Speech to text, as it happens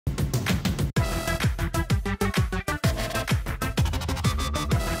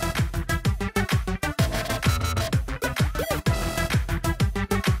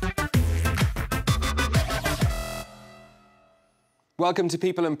Welcome to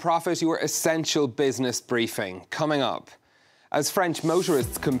People in Profit, your essential business briefing. Coming up, as French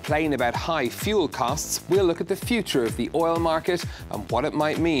motorists complain about high fuel costs, we'll look at the future of the oil market and what it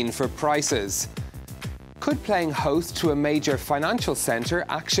might mean for prices. Could playing host to a major financial centre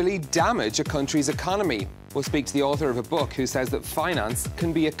actually damage a country's economy? We'll speak to the author of a book who says that finance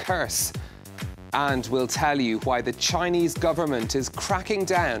can be a curse. And we'll tell you why the Chinese government is cracking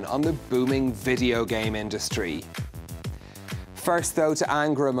down on the booming video game industry. First, though, to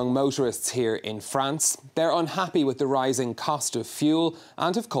anger among motorists here in France. They're unhappy with the rising cost of fuel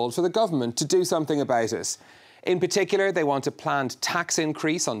and have called for the government to do something about it. In particular, they want a planned tax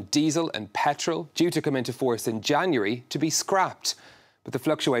increase on diesel and petrol, due to come into force in January, to be scrapped. But the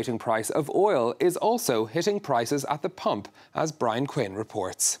fluctuating price of oil is also hitting prices at the pump, as Brian Quinn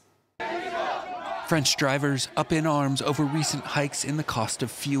reports. French drivers up in arms over recent hikes in the cost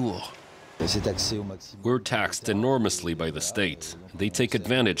of fuel. We're taxed enormously by the state. They take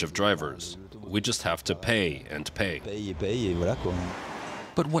advantage of drivers. We just have to pay and pay.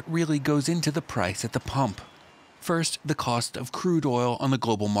 But what really goes into the price at the pump? First, the cost of crude oil on the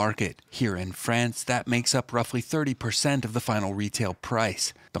global market. Here in France, that makes up roughly 30% of the final retail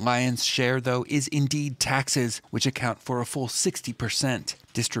price. The lion's share, though, is indeed taxes, which account for a full 60%.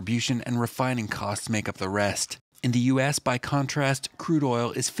 Distribution and refining costs make up the rest. In the US, by contrast, crude oil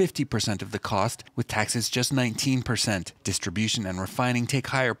is 50% of the cost, with taxes just 19%. Distribution and refining take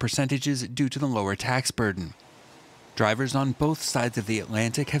higher percentages due to the lower tax burden. Drivers on both sides of the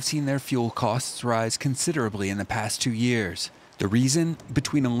Atlantic have seen their fuel costs rise considerably in the past 2 years. The reason?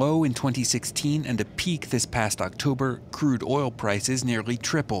 Between a low in 2016 and a peak this past October, crude oil prices nearly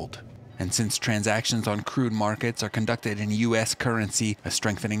tripled. And since transactions on crude markets are conducted in US currency, a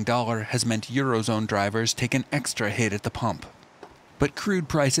strengthening dollar has meant Eurozone drivers take an extra hit at the pump. But crude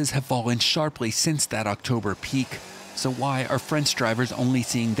prices have fallen sharply since that October peak. So why are French drivers only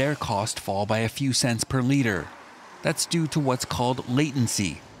seeing their cost fall by a few cents per litre? That's due to what's called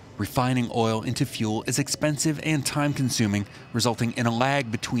latency. Refining oil into fuel is expensive and time-consuming, resulting in a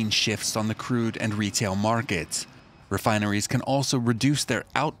lag between shifts on the crude and retail markets. Refineries can also reduce their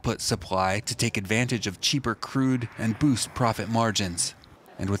output supply to take advantage of cheaper crude and boost profit margins.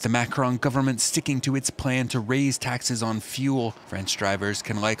 And with the Macron government sticking to its plan to raise taxes on fuel, French drivers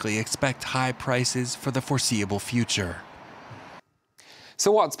can likely expect high prices for the foreseeable future.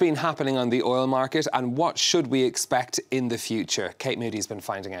 So what's been happening on the oil market and what should we expect in the future? Kate Moody's been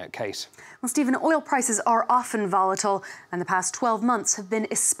finding out. Kate. Well, Stephen, oil prices are often volatile and the past 12 months have been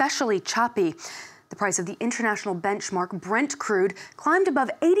especially choppy. The price of the international benchmark Brent crude climbed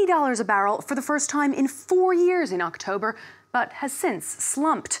above $80 a barrel for the first time in 4 years in October, but has since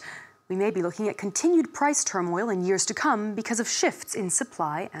slumped. We may be looking at continued price turmoil in years to come because of shifts in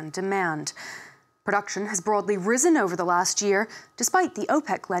supply and demand. Production has broadly risen over the last year, despite the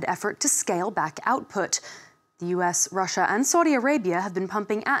OPEC-led effort to scale back output. The US, Russia and Saudi Arabia have been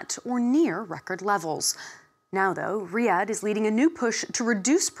pumping at or near record levels. Now, though, Riyadh is leading a new push to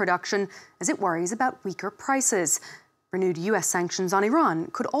reduce production as it worries about weaker prices. Renewed US sanctions on Iran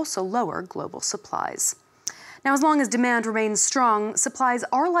could also lower global supplies. Now, as long as demand remains strong, supplies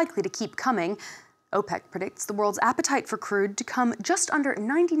are likely to keep coming. OPEC predicts the world's appetite for crude to come just under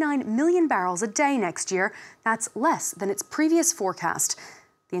 99 million barrels a day next year. That's less than its previous forecast.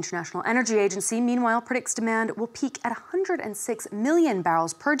 The International Energy Agency, meanwhile, predicts demand will peak at 106 million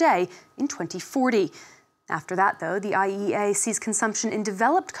barrels per day in 2040. After that, though, the IEA sees consumption in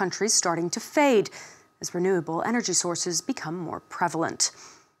developed countries starting to fade as renewable energy sources become more prevalent.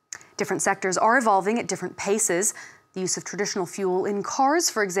 Different sectors are evolving at different paces. The use of traditional fuel in cars,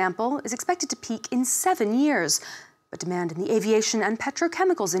 for example, is expected to peak in 7 years. But demand in the aviation and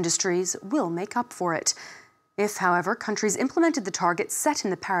petrochemicals industries will make up for it. If, however, countries implemented the targets set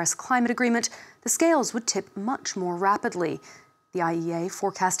in the Paris Climate Agreement, the scales would tip much more rapidly. The IEA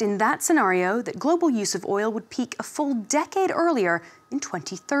forecast in that scenario that global use of oil would peak a full decade earlier in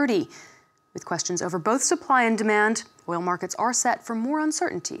 2030. With questions over both supply and demand, oil markets are set for more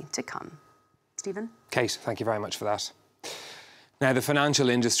uncertainty to come. Stephen? Kate, thank you very much for that. Now, the financial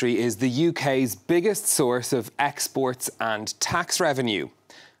industry is the UK's biggest source of exports and tax revenue.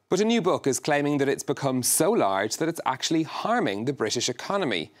 But a new book is claiming that it's become so large that it's actually harming the British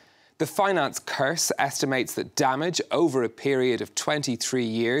economy. The Finance Curse estimates that damage over a period of 23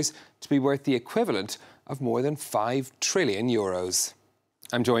 years to be worth the equivalent of more than €5 trillion.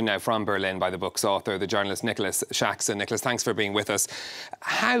 I'm joined now from Berlin by the book's author, the journalist Nicholas Shaxson. Nicholas, thanks for being with us.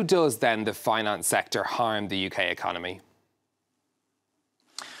 How does then the finance sector harm the UK economy?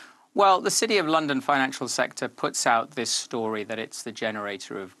 Well, the City of London financial sector puts out this story that it's the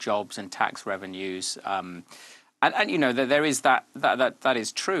generator of jobs and tax revenues. And you know, there is that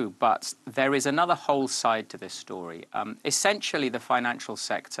is true, but there is another whole side to this story. Essentially, the financial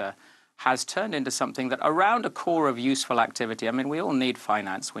sector has turned into something that around a core of useful activity. I mean, we all need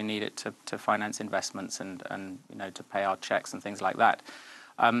finance. We need it to finance investments and you know, to pay our checks and things like that.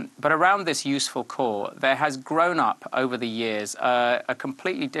 But around this useful core, there has grown up over the years a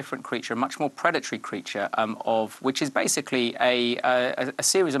completely different creature, a much more predatory creature, which is basically a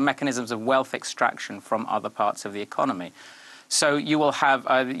series of mechanisms of wealth extraction from other parts of the economy. So you will have,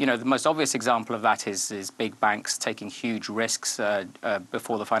 you know, the most obvious example of that is big banks taking huge risks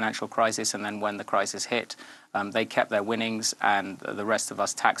before the financial crisis, and then when the crisis hit, they kept their winnings, and the rest of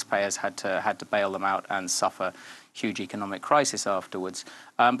us taxpayers had to bail them out and suffer huge economic crisis afterwards.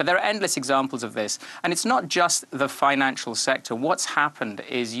 But there are endless examples of this, and it's not just the financial sector. What's happened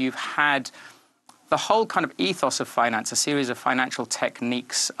is you've had the whole kind of ethos of finance, a series of financial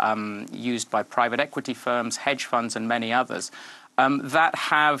techniques used by private equity firms, hedge funds, and many others that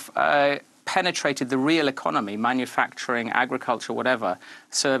have penetrated the real economy, manufacturing, agriculture, whatever,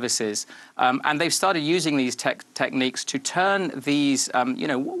 services, and they've started using these techniques to turn these, you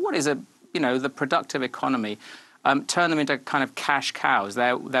know, what is the productive economy, turn them into kind of cash cows.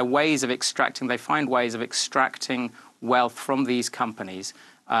 They're ways of extracting. They find ways of extracting wealth from these companies.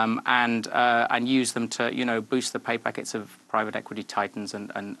 And use them to, you know, boost the pay packets of private equity titans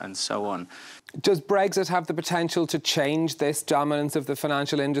and so on. Does Brexit have the potential to change this dominance of the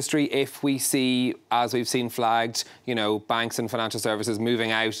financial industry if we see, as we've seen flagged, you know, banks and financial services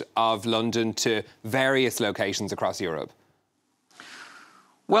moving out of London to various locations across Europe?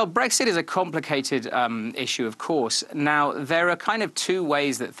 Well, Brexit is a complicated issue, of course. Now, there are kind of two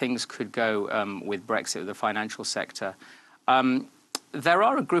ways that things could go with Brexit, the financial sector. There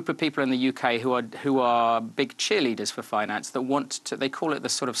are a group of people in the UK who are big cheerleaders for finance that want to, they call it the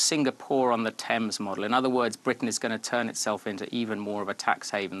sort of Singapore on the Thames model. In other words, Britain is going to turn itself into even more of a tax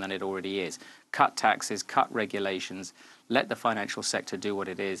haven than it already is. Cut taxes, cut regulations, let the financial sector do what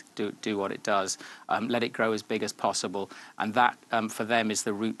it is, do what it does, let it grow as big as possible, and that for them is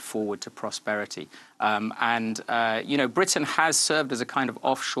the route forward to prosperity. You know, Britain has served as a kind of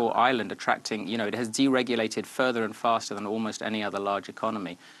offshore island, attracting, you know, it has deregulated further and faster than almost any other large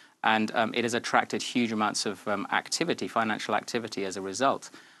economy, and it has attracted huge amounts of activity, financial activity as a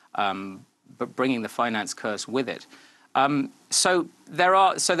result, but bringing the finance curse with it. So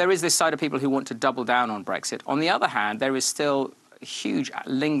there is this side of people who want to double down on Brexit. On the other hand, there is still huge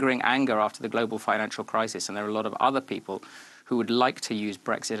lingering anger after the global financial crisis, and there are a lot of other people who would like to use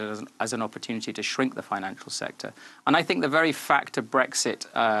Brexit as an opportunity to shrink the financial sector. And I think the very fact of Brexit,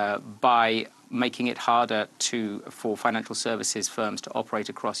 by making it harder for financial services firms to operate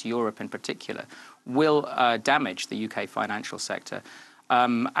across Europe in particular, will damage the UK financial sector.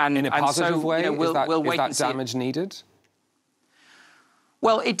 And in a positive way, you know, is that damage needed?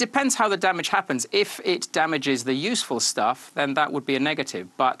 Well, it depends how the damage happens. If it damages the useful stuff, then that would be a negative.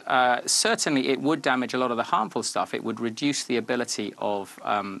 But certainly it would damage a lot of the harmful stuff. It would reduce the ability of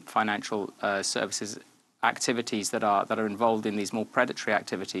financial services activities that are involved in these more predatory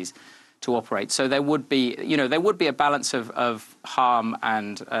activities to operate. So there would be, you know, a balance of harm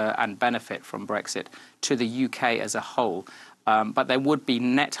and benefit from Brexit to the UK as a whole. But there would be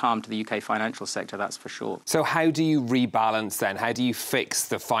net harm to the UK financial sector, that's for sure. So how do you rebalance then? How do you fix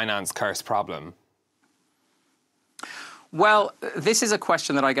the finance curse problem? Well, this is a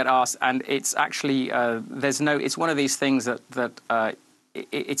question that I get asked, and it's actually, it's one of these things that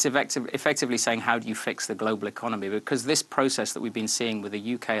it's effectively saying, how do you fix the global economy? Because this process that we've been seeing with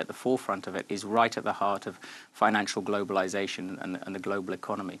the UK at the forefront of it is right at the heart of financial globalization and the global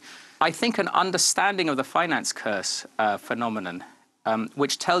economy. I think an understanding of the finance curse phenomenon,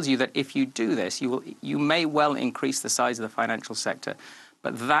 which tells you that if you do this, you may well increase the size of the financial sector,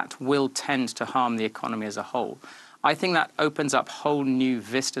 but that will tend to harm the economy as a whole. I think that opens up whole new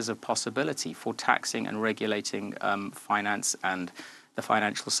vistas of possibility for taxing and regulating finance and the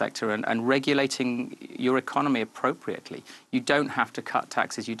financial sector and regulating your economy appropriately. You don't have to cut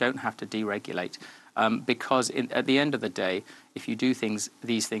taxes, you don't have to deregulate, because at the end of the day, if you do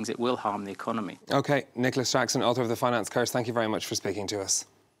these things, it will harm the economy. OK, Nicholas Shaxson, author of The Finance Curse, thank you very much for speaking to us.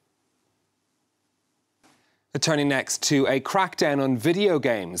 Turning next to a crackdown on video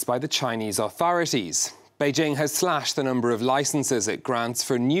games by the Chinese authorities. Beijing has slashed the number of licences it grants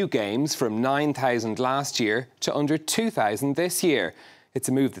for new games from 9,000 last year to under 2,000 this year. It's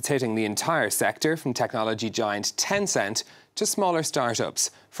a move that's hitting the entire sector, from technology giant Tencent to smaller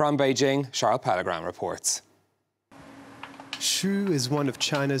startups. From Beijing, Charles Pellegrin reports. Xu is one of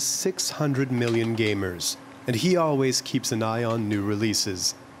China's 600 million gamers, and he always keeps an eye on new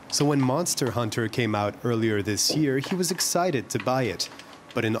releases. So when Monster Hunter came out earlier this year, he was excited to buy it.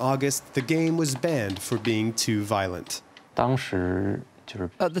 But in August, the game was banned for being too violent. At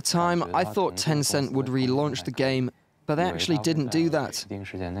the time, I thought Tencent would relaunch the game, but they actually didn't do that.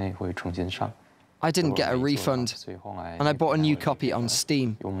 I didn't get a refund, and I bought a new copy on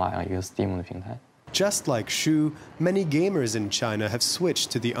Steam. Just like Shu, many gamers in China have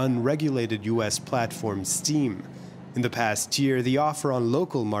switched to the unregulated US platform Steam. In the past year, the offer on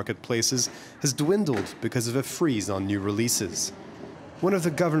local marketplaces has dwindled because of a freeze on new releases. One of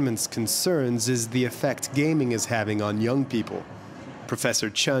the government's concerns is the effect gaming is having on young people. Professor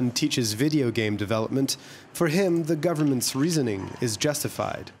Chun teaches video game development. For him, the government's reasoning is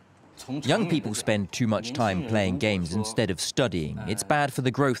justified. Young people spend too much time playing games instead of studying. It's bad for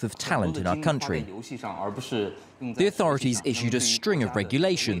the growth of talent in our country. The authorities issued a string of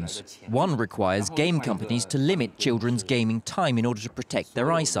regulations. One requires game companies to limit children's gaming time in order to protect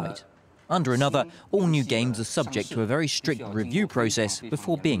their eyesight. Under another, all new games are subject to a very strict review process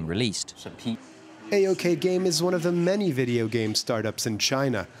before being released. AOK Game is one of the many video game startups in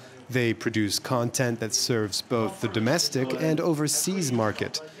China. They produce content that serves both the domestic and overseas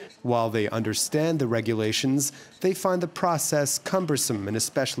market. While they understand the regulations, they find the process cumbersome and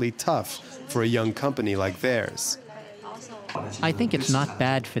especially tough for a young company like theirs. I think it's not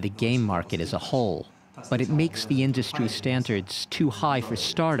bad for the game market as a whole, but it makes the industry standards too high for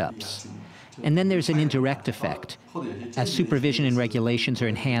startups. And then there's an indirect effect. As supervision and regulations are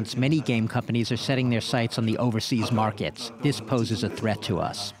enhanced, many game companies are setting their sights on the overseas markets. This poses a threat to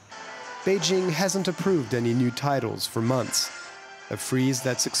us. Beijing hasn't approved any new titles for months, a freeze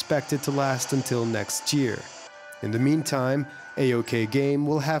that's expected to last until next year. In the meantime, AOK Game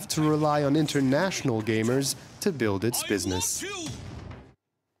will have to rely on international gamers to build its business.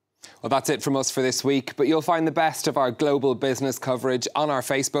 Well, that's it from us for this week, but you'll find the best of our global business coverage on our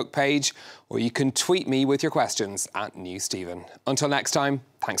Facebook page, or you can tweet me with your questions at @NewStephen. Until next time,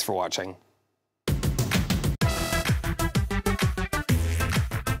 thanks for watching.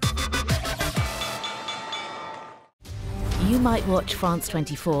 You might watch France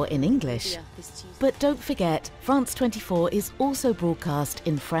 24 in English, but don't forget, France 24 is also broadcast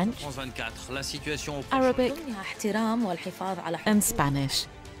in French, Arabic, and Spanish.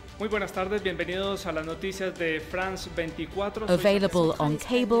 Muy buenas tardes, bienvenidos a las noticias de France 24. Available on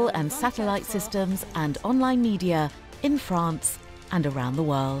cable and satellite systems and online media in France and around the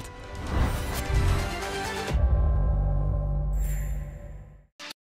world.